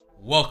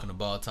Welcome to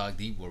Ball Talk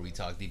Deep, where we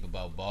talk deep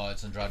about ball.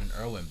 It's Andrade and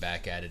Irwin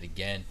back at it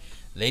again.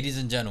 Ladies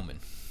and gentlemen,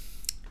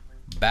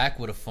 back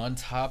with a fun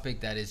topic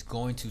that is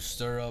going to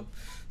stir up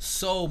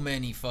so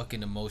many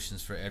fucking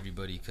emotions for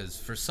everybody, because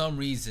for some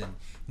reason,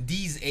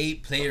 these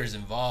 8 players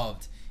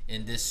involved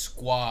in this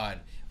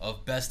squad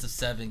of best of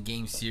 7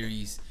 game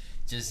series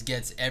just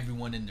gets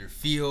everyone in their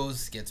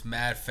feels, gets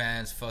mad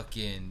fans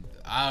fucking,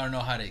 I don't know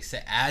how to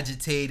say,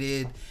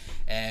 agitated.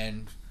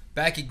 And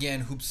back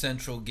again, Hoop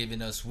Central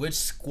giving us which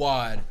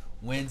squad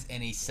wins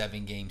in a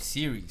 7 game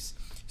series.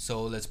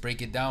 So let's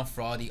break it down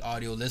for all the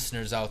audio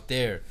listeners out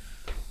there.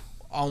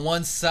 On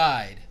one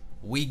side,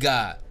 we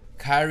got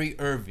Kyrie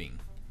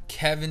Irving,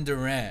 Kevin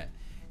Durant,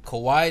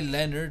 Kawhi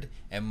Leonard,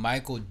 and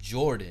Michael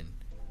Jordan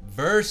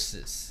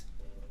versus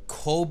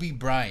Kobe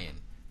Bryant,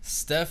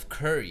 Steph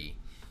Curry,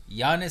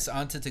 Giannis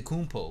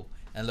Antetokounmpo,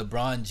 and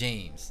LeBron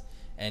James.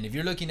 And if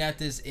you're looking at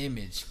this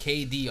image,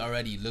 KD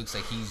already looks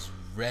like he's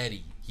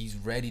ready. He's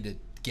ready to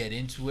get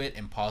into it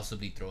and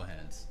possibly throw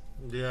hands.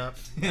 Yeah.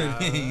 Look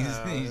at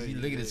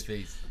his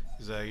face.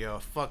 He's like, yo,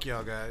 fuck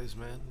y'all guys,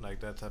 man. Like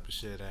that type of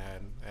shit.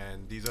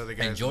 And these other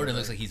guys. And Jordan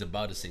looks like he's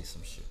about to say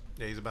some shit.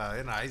 Yeah, he's about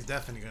it. Nah, he's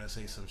definitely going to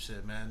say some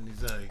shit, man.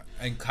 He's like.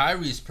 And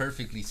Kyrie is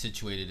perfectly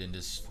situated in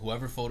this.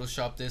 Whoever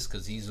photoshopped this,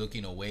 because he's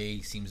looking away,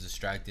 he seems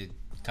distracted.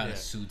 Kind of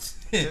suits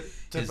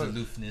his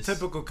aloofness.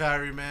 Typical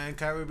Kyrie, man.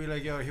 Kyrie would be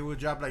like, yo, he would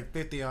drop like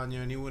 50 on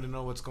you and he wouldn't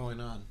know what's going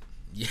on.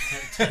 Yeah.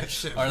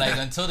 Shit, or like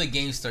until the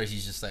game starts,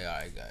 he's just like, all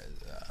right, guys.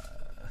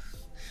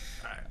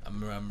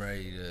 I'm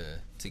ready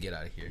to get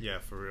out of here. Yeah,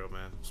 for real,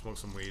 man. Smoke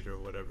some weed or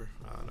whatever.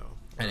 I don't know.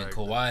 And then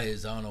Kawhi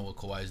is, I don't know what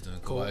Kawhi's doing.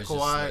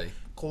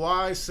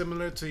 Kawhi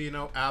similar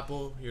to,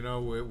 Apple,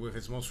 with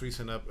his most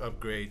recent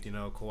upgrade,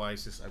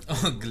 Kawhi's just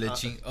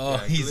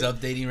glitching. He's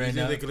updating right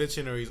now. He's either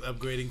glitching or he's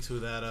upgrading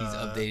to that. He's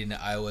updating to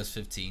iOS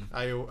 15.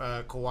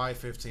 Kawhi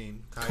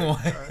 15.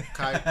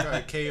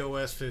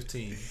 KOS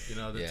 15.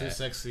 The too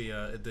sexy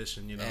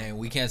edition. And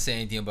we can't say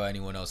anything about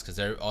anyone else because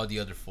all the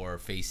other 4 are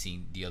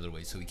facing the other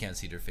way, so we can't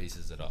see their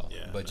faces at all.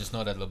 Yeah, but just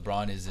know that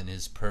LeBron is in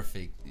his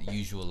perfect,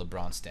 usual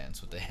LeBron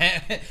stance with the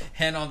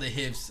hand on the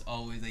hips,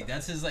 always. Like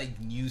that's his like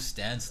new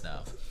stance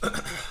now.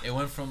 It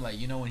went from like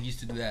when he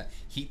used to do that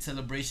Heat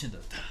celebration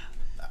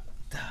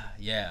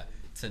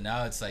to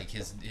now it's like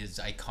his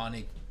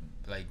iconic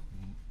like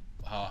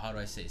how do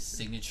I say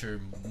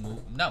signature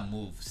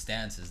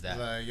stance is that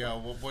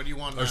what do you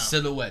want now? Or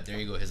silhouette, there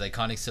you go, his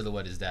iconic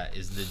silhouette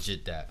is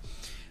legit that.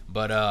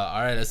 But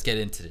all right, let's get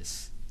into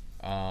this.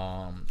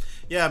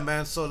 Yeah,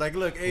 man, so like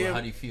look, well,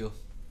 how do you feel?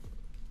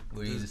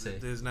 What do you say?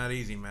 It's not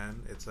easy,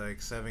 man. It's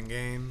like 7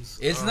 games.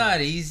 It's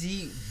not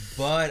easy,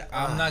 but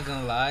I'm not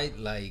gonna lie.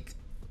 Like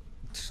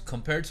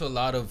compared to a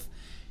lot of,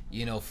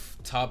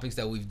 topics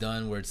that we've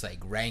done where it's like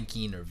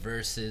ranking or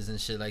verses and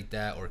shit like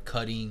that or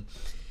cutting,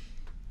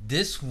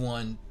 this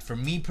one for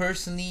me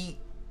personally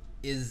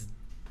is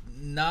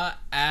not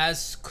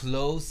as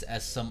close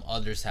as some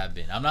others have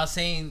been. I'm not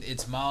saying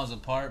it's miles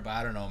apart, but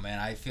I don't know, man.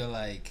 I feel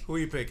like who are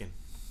you picking?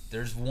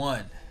 There's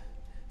one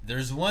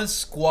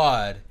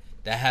squad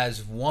that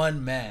has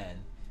one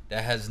man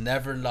that has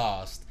never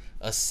lost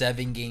a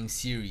 7 game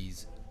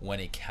series when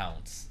it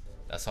counts.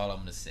 That's all I'm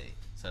gonna say.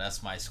 So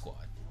that's my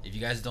squad. If you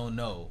guys don't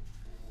know,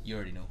 you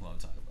already know who I'm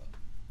talking about.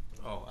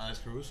 Oh, Alex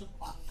Caruso?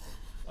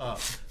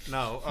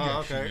 No.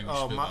 Okay.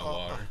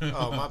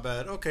 My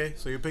bad. Okay,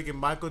 so you're picking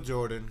Michael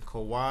Jordan,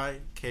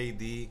 Kawhi,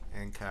 KD,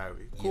 and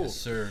Kyrie. Cool. Yes,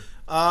 sir.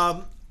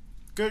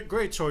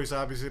 Great choice,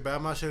 obviously, but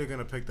I'm actually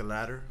gonna pick the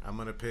latter. I'm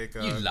gonna pick.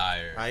 You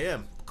liar. I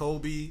am.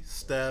 Kobe,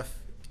 Steph,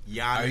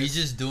 Giannis. Are you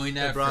just doing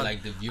that LeBron, for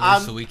like the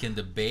viewers so we can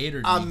debate,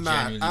 or do I'm you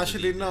not genuinely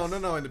actually no.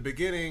 In the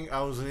beginning,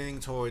 I was leaning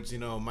towards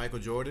Michael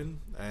Jordan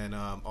and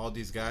all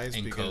these guys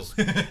and because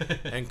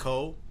and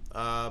Cole.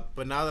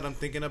 But now that I'm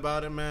thinking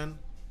about it, man,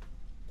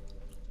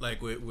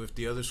 like with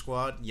the other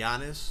squad,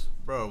 Giannis,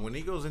 bro, when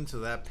he goes into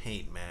that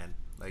paint, man,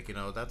 like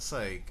that's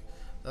like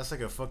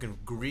a fucking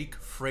Greek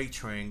freight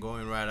train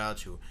going right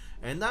at you.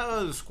 And that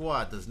other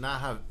squad does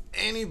not have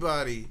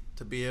anybody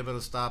to be able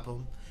to stop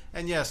him.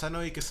 And yes, I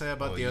know you can say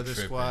about the other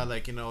squad,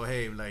 like,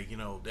 hey, like,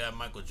 they have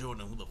Michael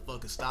Jordan, who the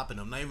fuck is stopping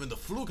him? Not even the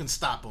flu can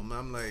stop him.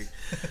 I'm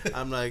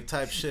like,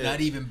 type shit. Not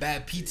even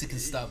bad pizza can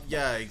stop him.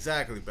 Yeah,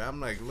 exactly. But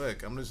I'm like,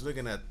 look, I'm just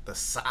looking at the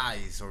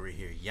size over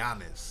here.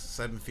 Giannis,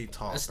 7 feet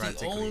tall. That's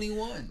the only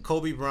one.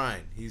 Kobe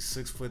Bryant, he's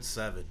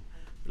 6'7".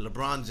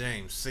 LeBron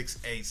James,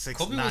 6'8", 6'9".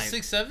 Kobe was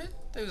 6'7"? I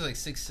think it was like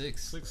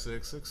 6'6".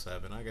 6'6",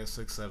 6'7". I guess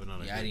 6'7"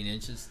 on a You're adding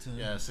inches to him?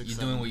 Yeah, 6'7". You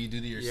doing what you do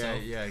to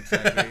yourself? Yeah,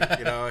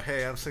 exactly.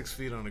 Hey, I'm 6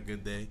 feet on a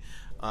good day.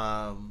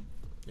 Yeah,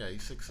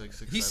 he's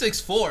 6'6", 6'7". He's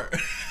 6'4",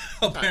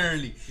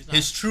 apparently.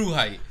 His true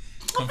height.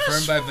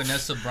 Confirmed by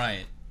Vanessa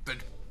Bryant.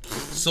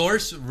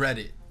 Source,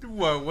 Reddit.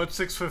 What's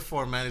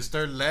 6'4", man? His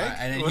third leg?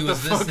 And then he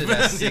was listed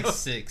as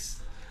 6'6".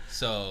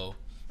 So,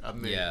 I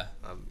mean, yeah.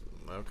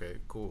 Okay,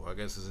 cool. I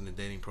guess it's in the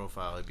dating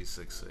profile. He'd be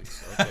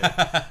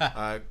 6'6".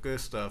 Okay, good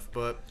stuff.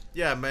 But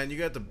yeah, man, you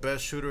got the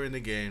best shooter in the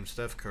game,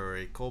 Steph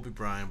Curry, Kobe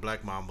Bryant,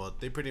 Black Mamba.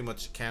 They pretty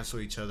much cancel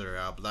each other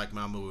out. Black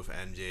Mamba with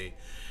MJ.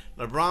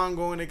 LeBron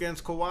going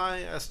against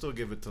Kawhi. I still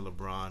give it to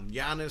LeBron.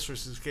 Giannis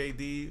versus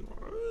KD.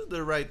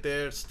 They're right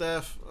there.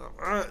 Steph.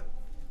 I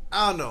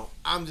don't know.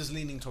 I'm just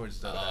leaning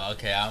towards that.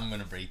 Okay, I'm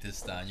gonna break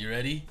this down. You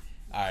ready?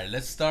 All right,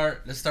 let's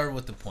start. Let's start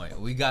with the point.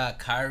 We got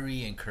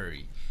Kyrie and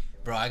Curry.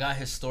 Bro, I got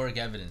historic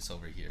evidence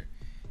over here.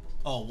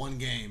 Oh, one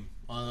game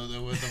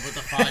with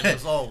the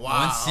finals. Oh,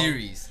 wow. One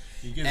series.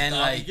 He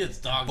gets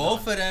dogged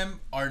both of them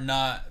are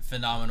not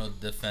phenomenal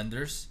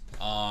defenders.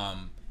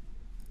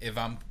 If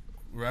I'm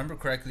remember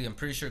correctly, I'm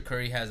pretty sure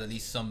Curry has at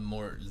least some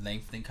more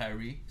length than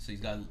Kyrie, so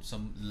he's got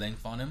some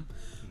length on him.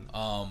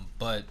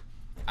 But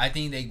I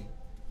think they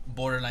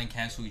borderline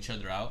cancel each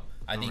other out.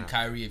 I think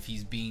Kyrie, if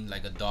he's being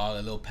like a dog,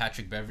 a little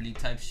Patrick Beverly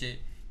type shit,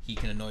 he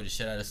can annoy the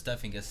shit out of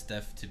Steph and get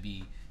Steph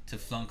to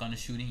flunk on the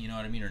shooting, you know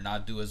what I mean, or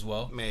not do as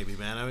well. Maybe,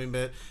 man. I mean,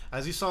 but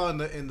as you saw in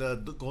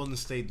the Golden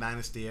State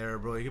Dynasty era,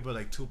 bro, you could put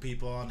like two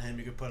people on him.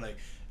 You could put like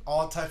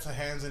all types of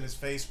hands in his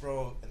face,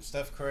 bro. And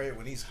Steph Curry,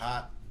 when he's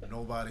hot,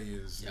 nobody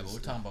is. Yeah, but we're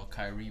talking about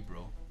Kyrie,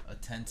 bro. A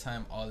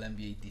 10-time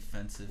All-NBA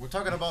defensive. We're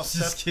talking about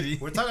Just Steph. kidding.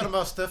 We're talking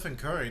about Stephen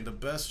Curry, the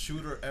best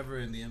shooter ever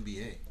in the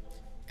NBA.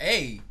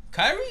 Hey,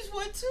 Kyrie's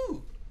one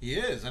too. He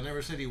is. I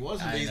never said he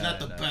wasn't, but he's not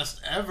the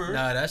best ever.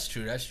 No, that's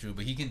true. That's true.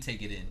 But he can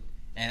take it in,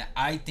 and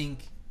I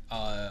think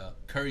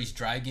Curry's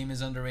drive game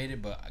is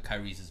underrated, but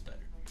Kyrie's is better.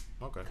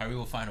 Okay. Kyrie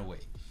will find a way.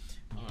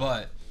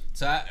 But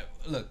so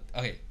look,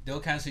 okay, they'll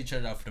cancel each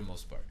other out for the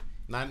most part.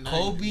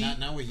 Kobe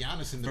not with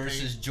Giannis in the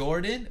versus paint.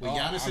 Jordan. With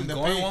Giannis in the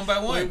going paint, one by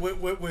one.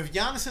 With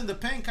Giannis in the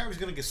paint, Kyrie's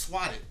gonna get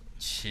swatted.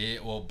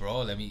 Shit. Well,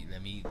 bro, let me.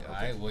 All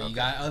right. Well, you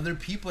got other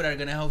people that are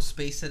gonna help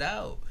space it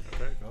out.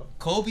 Okay, go.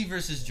 Kobe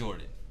versus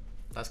Jordan.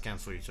 Let's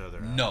cancel each other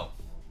out. No,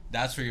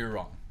 that's where you're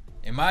wrong.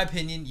 In my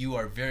opinion, you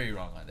are very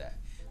wrong on that.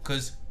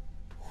 Cause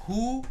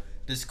who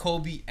does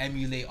Kobe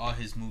emulate all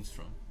his moves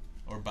from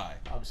or by?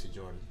 Obviously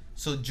Jordan.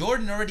 So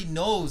Jordan already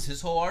knows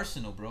his whole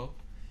arsenal, bro,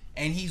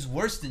 and he's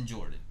worse than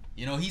Jordan.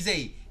 You know, he's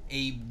an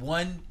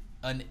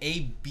A,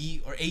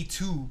 B, or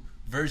A2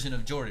 version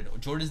of Jordan.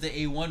 Jordan's the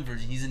A1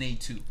 version. He's an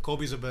A2.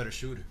 Kobe's a better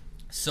shooter.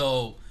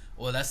 So,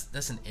 well,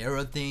 that's an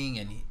era thing,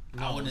 and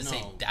I wouldn't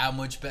say that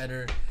much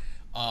better.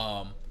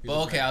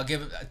 But okay, I'll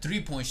give it a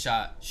 3-point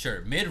shot.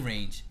 Sure, mid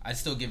range, I'd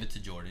still give it to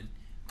Jordan.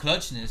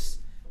 Clutchness,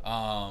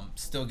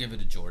 still give it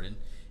to Jordan.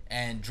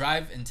 And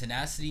drive and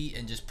tenacity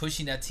and just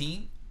pushing that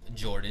team,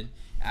 Jordan.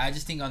 I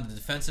just think on the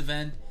defensive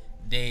end,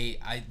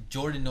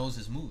 Jordan knows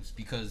his moves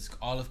because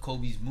all of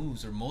Kobe's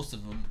moves, or most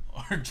of them,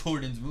 are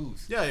Jordan's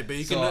moves. Yeah,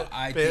 but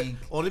I think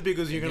only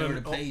because you're gonna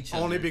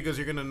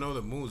know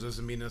the moves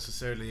doesn't mean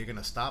necessarily you're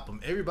gonna stop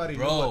them. Everybody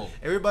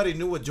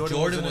knew what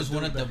Jordan was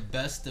one of the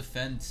best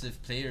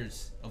defensive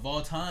players of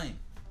all time.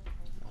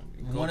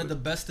 One of the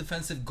best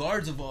defensive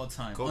guards of all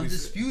time,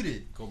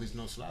 undisputed. Kobe's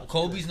no slouch.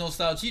 Kobe's no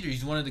slouch either.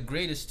 He's one of the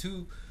greatest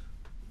too,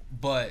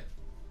 but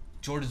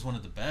Jordan's one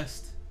of the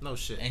best. No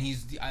shit. And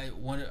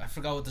I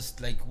forgot what this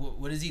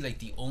what is he like,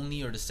 the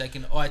only or the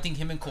second? Oh, I think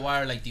him and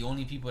Kawhi are like the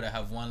only people that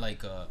have won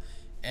like a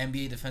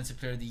NBA Defensive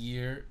Player of the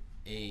Year,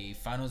 a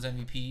Finals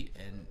MVP,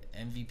 and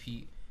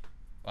MVP.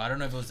 Well, I don't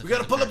know if it was. We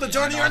gotta pull up the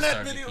Johnny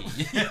Arnett video.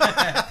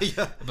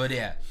 Yeah. But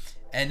yeah,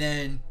 and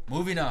then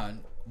moving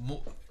on,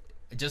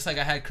 just like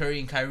I had Curry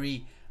and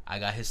Kyrie, I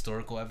got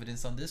historical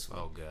evidence on this one.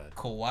 Oh god.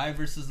 Kawhi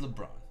versus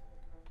LeBron,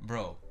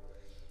 bro.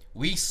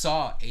 We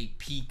saw a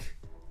peak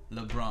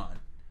LeBron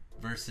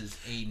versus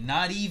a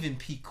not even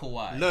peak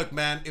Kawhi. Look,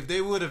 man, if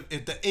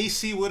the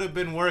AC would have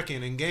been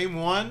working in game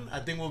 1, I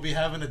think we'll be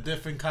having a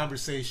different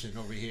conversation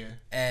over here.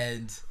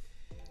 And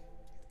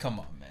come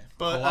on, man.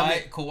 But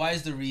Kawhi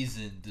is the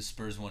reason the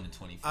Spurs won in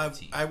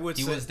 2014.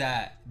 He was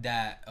that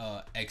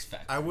X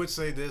factor. I would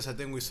say this. I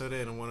think we said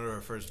it in one of our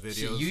first videos.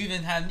 Shit, you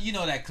even had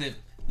that clip.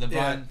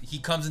 LeBron, he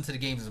comes into the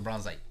games and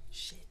LeBron's like,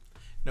 shit.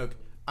 Look,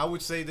 I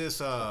would say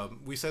this.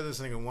 We said this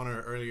in one of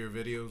our earlier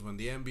videos. When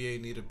the NBA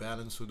needed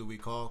balance, who do we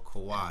call?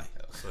 Kawhi.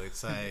 So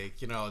it's like,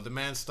 the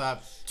man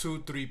stopped 2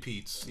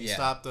 3-peats. He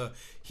stopped the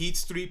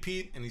Heat's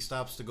 3-peat, and he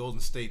stops the Golden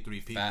State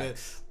 3-peat.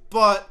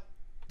 But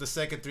the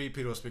second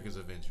 3-peat was because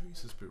of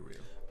injuries. Let's be real.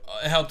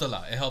 It helped a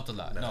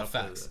lot. No,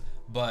 facts.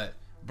 But,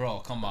 bro,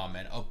 come on,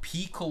 man. A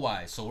peak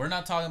Kawhi. So we're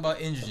not talking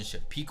about injuries and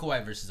shit. Peak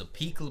Kawhi versus a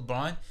peak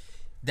LeBron.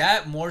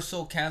 That more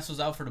so cancels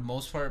out for the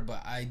most part,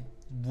 but I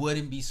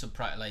wouldn't be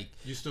surprised. Like,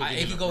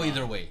 it could go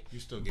either way. You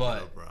still give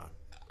it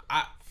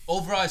LeBron.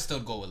 Overall, I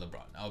still go with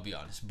LeBron. I'll be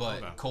honest.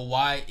 But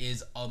Kawhi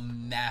is a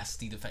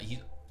nasty defense. He's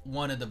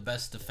one of the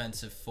best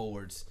defensive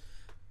forwards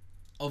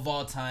of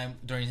all time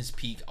during his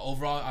peak.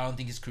 Overall, I don't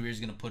think his career is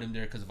going to put him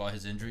there because of all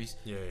his injuries.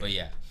 Yeah. But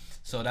yeah.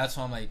 So that's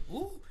why I'm like,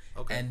 ooh.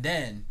 Okay. And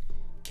then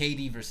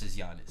KD versus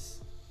Giannis.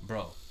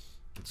 Bro.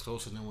 It's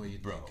closer than what you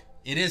think. Bro.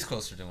 It is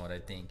closer than what I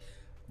think.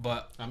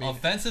 But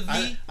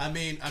offensively,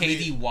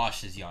 KD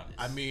washes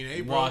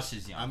Giannis.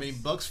 Washes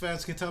Giannis. Bucks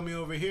fans can tell me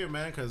over here,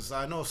 man, because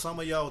I know some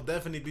of y'all will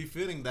definitely be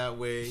feeling that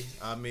way.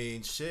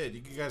 Shit,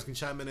 you guys can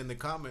chime in the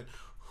comment.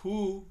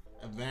 who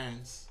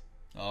advanced.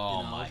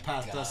 Oh my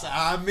past god! us.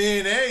 I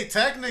mean, hey,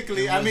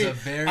 technically, It was a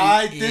very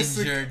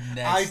injured I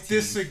next team.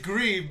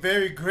 disagree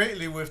very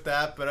greatly with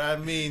that, but I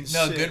mean,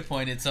 No, shit. good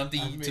point. It's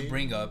something to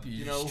bring up.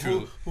 It's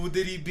true. Who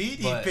did he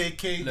beat? But he paid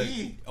KD.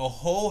 look, a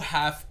whole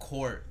half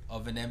court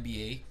of an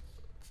NBA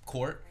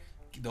court,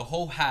 the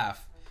whole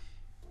half,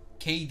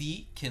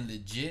 KD can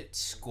legit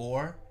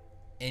score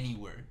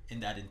anywhere in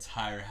that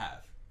entire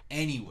half.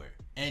 Anywhere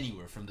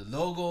from the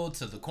logo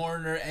to the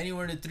corner,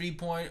 anywhere in the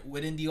 3-point,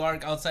 within the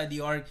arc, outside the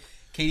arc.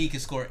 KD can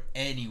score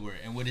anywhere,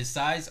 and with his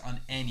size, on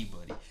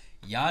anybody.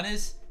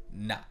 Giannis,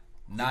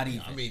 not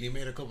even. I mean, he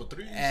made a couple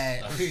threes.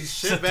 And, I mean,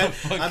 shit, man.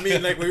 I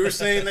mean, like we were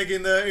saying, like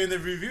in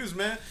the reviews,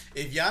 man.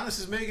 If Giannis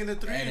is making a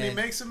three and he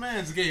makes a man,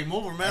 it's game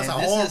over, man. That's a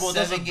horrible.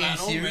 This is a 7-game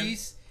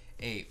series.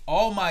 Hey,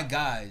 all my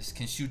guys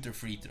can shoot their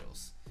free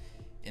throws.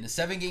 In a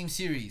 7-game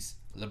series,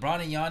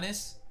 LeBron and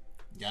Giannis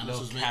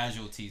little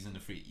casualties in the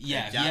free.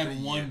 Yeah, he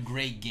had one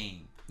great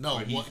game. No,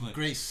 one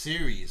great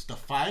series. The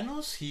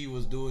finals, he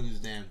was doing his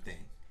damn thing.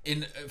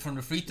 From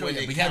the free throw, but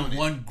he had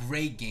one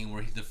great game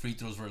where the free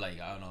throws were like,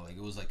 I don't know, like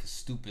it was like a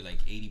stupid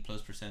like 80+%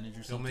 or something.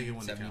 He'll make it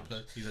when 70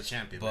 plus. He's a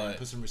champion. But man.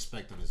 Put some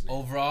respect on his name.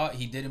 Overall,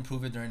 he did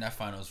improve it during that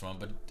finals run,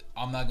 but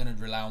I'm not gonna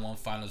rely on one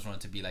finals run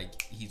to be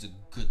like he's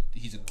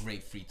a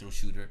great free throw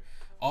shooter.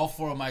 All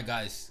 4 of my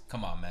guys,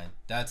 come on, man.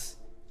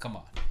 Come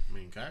on. I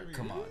mean, Kyrie.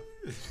 Come on.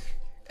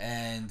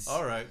 And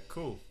all right,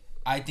 cool.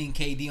 I think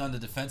KD on the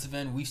defensive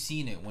end, we've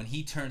seen it when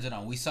he turns it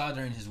on. We saw it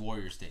during his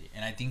Warriors day,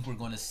 and I think we're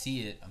going to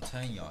see it. I'm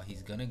telling y'all,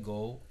 he's gonna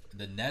go.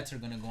 The Nets are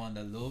gonna go on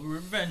that little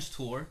revenge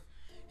tour,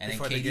 and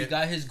before then KD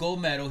got his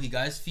gold medal. He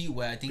got his feet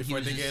wet. I think before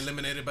he was they get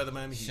eliminated by the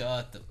Miami Heat.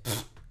 Shut the.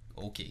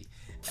 Okay,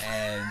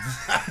 and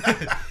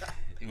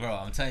bro,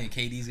 I'm telling you,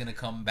 KD's gonna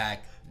come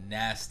back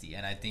nasty,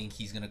 and I think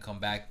he's gonna come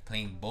back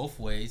playing both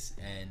ways,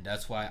 and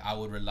that's why I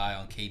would rely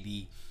on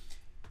KD.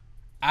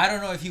 I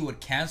don't know if he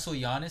would cancel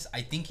Giannis.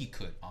 I think he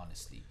could,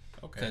 honestly.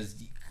 Okay. Because,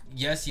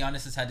 yes,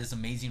 Giannis has had this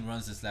amazing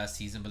runs this last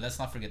season, but let's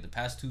not forget the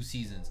past 2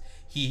 seasons,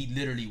 he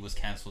literally was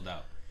canceled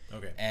out.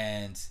 Okay.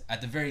 And at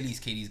the very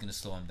least, KD's going to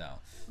slow him down.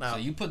 Now, so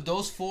you put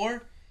those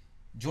 4,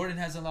 Jordan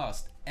hasn't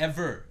lost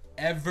ever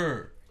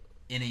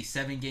in a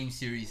 7-game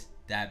series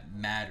that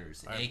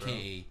matters, right,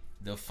 a.k.a.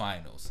 the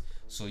finals.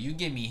 So you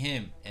give me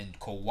him and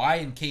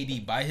Kawhi and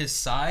KD by his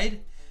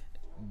side.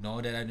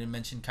 Know that I didn't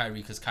mention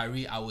Kyrie, because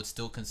Kyrie I would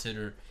still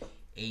consider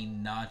a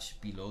notch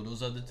below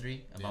those other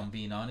 3. If I'm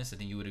being honest, I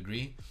think you would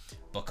agree.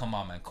 But come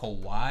on, man,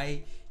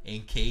 Kawhi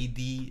and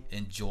KD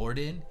and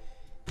Jordan,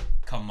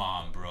 come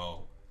on,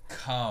 bro,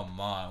 come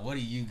on. What are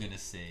you gonna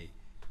say?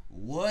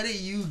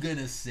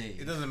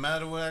 It doesn't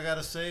matter what I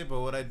gotta say, but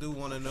what I do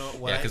want to know.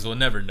 Because we'll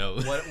never know.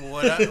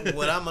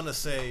 What I'm gonna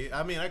say.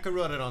 I mean, I could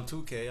run it on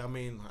 2K. I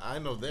mean, I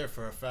know there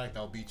for a fact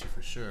I'll beat you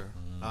for sure.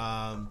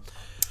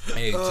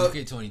 Hey,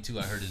 2K22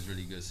 I heard is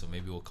really good, so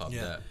maybe we'll cop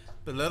that.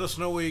 But let us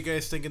know what you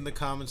guys think in the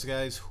comments,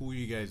 guys. Who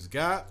you guys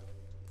got?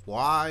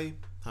 Why?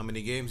 How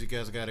many games you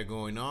guys got it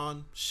going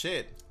on?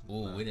 Shit.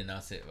 Oh, we did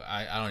not say.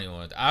 I don't even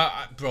want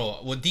to. Bro,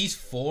 with these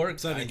 4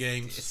 7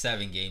 games,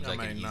 7 games, I'm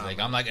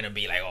not gonna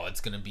be like, oh,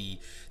 it's gonna be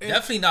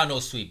definitely not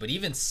no sweep. But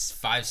even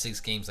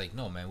 5-6 games, like,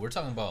 no, man, we're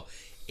talking about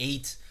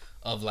 8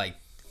 of like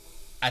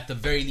at the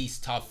very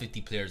least top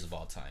 50 players of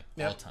all time.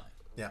 All time.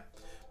 Yeah.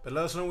 But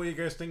let us know what you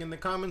guys think in the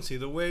comments.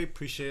 Either way,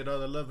 appreciate all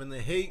the love and the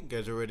hate. You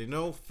guys already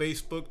know.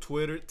 Facebook,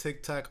 Twitter,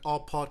 TikTok,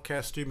 all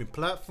podcast streaming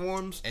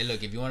platforms. Hey,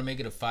 look, if you want to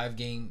make it a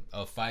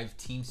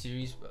 5-team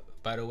series,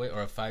 by the way,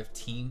 or a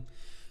 5-team,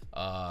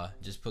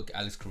 just put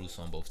Alex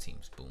Caruso on both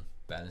teams. Boom.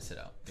 Balance it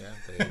out. Yeah,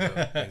 there you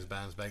go. Things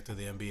balance back to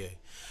the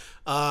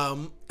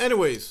NBA.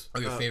 Anyways.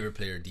 Or your favorite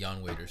player,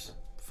 Dion Waiters.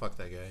 Fuck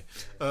that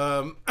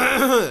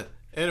guy.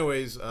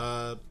 Anyways,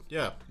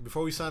 yeah,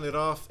 before we sign it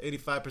off,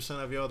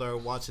 85% of y'all that are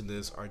watching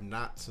this are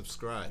not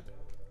subscribed.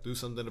 Do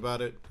something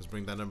about it. Let's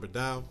bring that number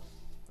down.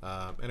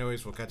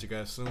 Anyways, we'll catch you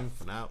guys soon.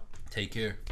 For now, take care.